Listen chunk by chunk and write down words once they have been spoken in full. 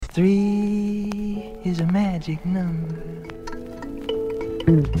3 is a magic number.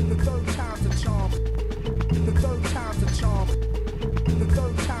 The third time's the charm. The third time's the charm. The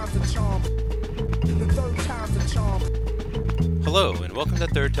third time's the charm. The third time's the charm. Hello, and welcome to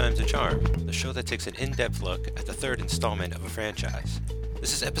Third Time's a Charm, the show that takes an in-depth look at the third installment of a franchise.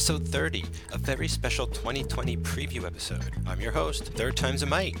 This is episode 30, a very special 2020 preview episode. I'm your host, Third Time's a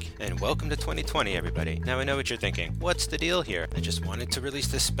Mike, and welcome to 2020, everybody. Now I know what you're thinking. What's the deal here? I just wanted to release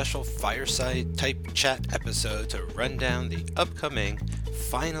this special fireside-type chat episode to run down the upcoming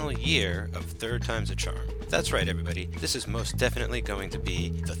final year of Third Time's a Charm. That's right, everybody. This is most definitely going to be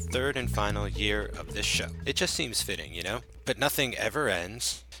the third and final year of this show. It just seems fitting, you know? But nothing ever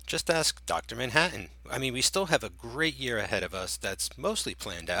ends. Just ask Dr. Manhattan. I mean, we still have a great year ahead of us that's mostly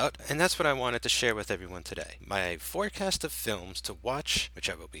planned out, and that's what I wanted to share with everyone today. My forecast of films to watch, which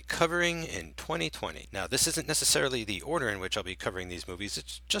I will be covering in 2020. Now, this isn't necessarily the order in which I'll be covering these movies,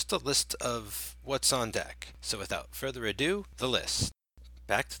 it's just a list of what's on deck. So without further ado, the list.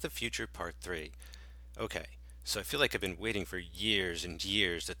 Back to the Future Part 3. Okay. So I feel like I've been waiting for years and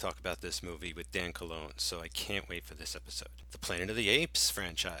years to talk about this movie with Dan Colon, so I can't wait for this episode. The Planet of the Apes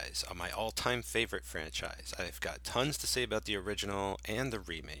franchise, my all-time favorite franchise. I've got tons to say about the original and the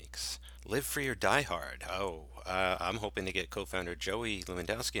remakes. Live Free or Die Hard. I'm hoping to get co-founder Joey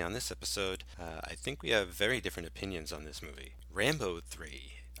Lewandowski on this episode. I think we have very different opinions on this movie. Rambo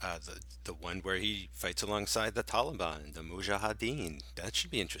 3. The one where he fights alongside the Taliban, the Mujahideen. That should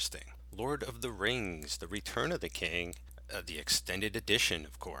be interesting. Lord of the Rings, The Return of the King, the extended edition,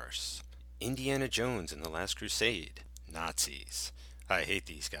 of course. Indiana Jones and the Last Crusade. Nazis. I hate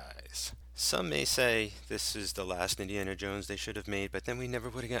these guys. Some may say this is the last Indiana Jones they should have made, but then we never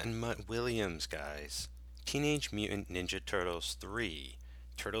would have gotten Mutt Williams, guys. Teenage Mutant Ninja Turtles 3.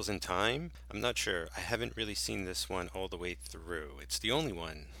 Turtles in Time? I'm not sure. I haven't really seen this one all the way through. It's the only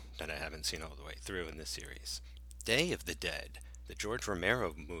one that I haven't seen all the way through in this series. Day of the Dead. The George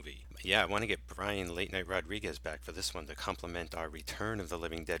Romero movie. Yeah, I want to get Brian Late Night Rodriguez back for this one to complement our Return of the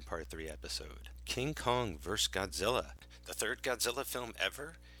Living Dead Part 3 episode. King Kong vs. Godzilla. The third Godzilla film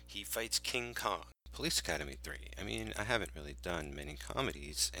ever? He fights King Kong. Police Academy 3. I mean, I haven't really done many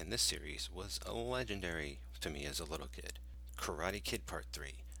comedies, and this series was legendary to me as a little kid. Karate Kid Part 3.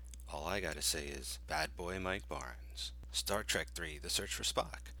 All I gotta say is, bad boy Mike Barnes. Star Trek 3, The Search for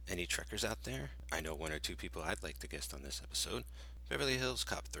Spock. Any Trekkers out there? I know one or two people I'd like to guest on this episode. Beverly Hills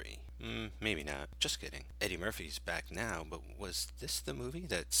Cop 3. Maybe not. Just kidding. Eddie Murphy's back now, but was this the movie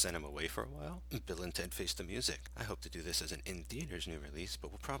that sent him away for a while? Bill and Ted Face the Music. I hope to do this as an in-theaters new release,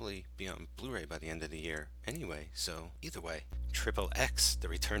 but will probably be on Blu-ray by the end of the year anyway, so either way. Triple X, The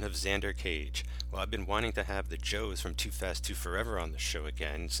Return of Xander Cage. Well, I've been wanting to have the Joes from Too Fast, Too Forever on the show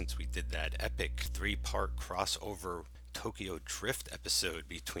again, since we did that epic 3-part crossover Tokyo Drift episode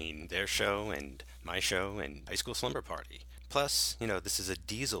between their show and my show and High School Slumber Party. Plus, this is a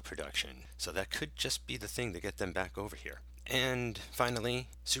Diesel production, so that could just be the thing to get them back over here. And finally,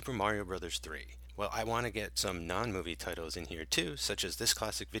 Super Mario Bros. 3. Well, I want to get some non-movie titles in here too, such as this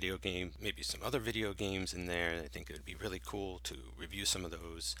classic video game, maybe some other video games in there. I think it would be really cool to review some of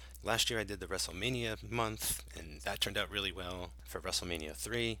those. Last year I did the WrestleMania month, and that turned out really well for WrestleMania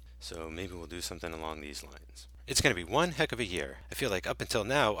 3, so maybe we'll do something along these lines. It's going to be one heck of a year. I feel like up until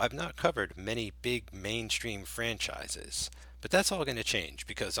now, I've not covered many big mainstream franchises. But that's all going to change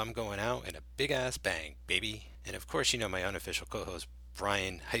because I'm going out in a big-ass bang, baby. And of course, my unofficial co-host,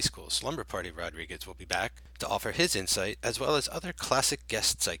 Brian High School Slumber Party Rodriguez, will be back to offer his insight, as well as other classic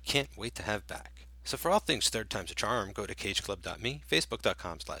guests I can't wait to have back. So for all things Third Time's a Charm, go to cageclub.me,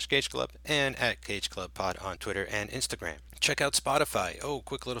 facebook.com/cageclub, and at cageclubpod on Twitter and Instagram. Check out Spotify. Oh,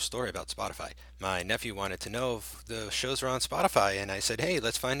 quick little story about Spotify. My nephew wanted to know if the shows are on Spotify, and I said, hey,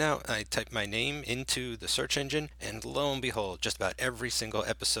 let's find out. I typed my name into the search engine, and lo and behold, just about every single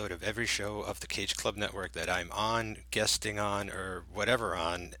episode of every show of the Cage Club Network that I'm on, guesting on, or whatever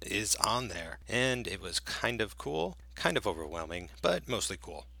on, is on there. And it was kind of cool, kind of overwhelming, but mostly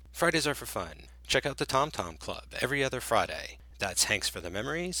cool. Fridays are for fun. Check out the Tom Tom Club every other Friday. That's Hanks for the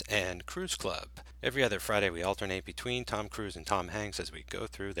Memories and Cruise Club. Every other Friday we alternate between Tom Cruise and Tom Hanks as we go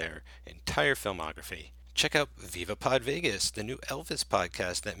through their entire filmography. Check out Viva Pod Vegas, the new Elvis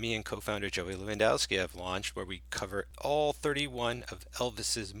podcast that me and co-founder Joey Lewandowski have launched, where we cover all 31 of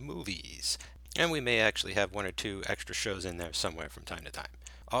Elvis's movies. And we may actually have one or two extra shows in there somewhere from time to time.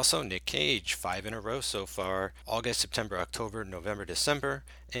 Also, Nick Cage, 5 in a row so far. August, September, October, November, December.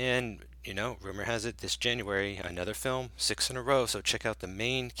 And, rumor has it this January, another film, 6 in a row. So check out the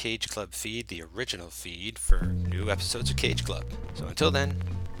main Cage Club feed, the original feed, for new episodes of Cage Club. So until then,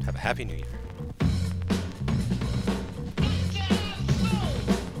 have a happy new year.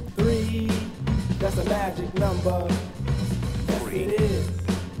 That's a magic number. Yes, it is.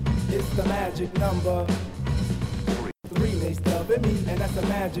 It's the magic number. 3 makes the me, and that's a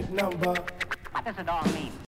magic number. What does it all mean?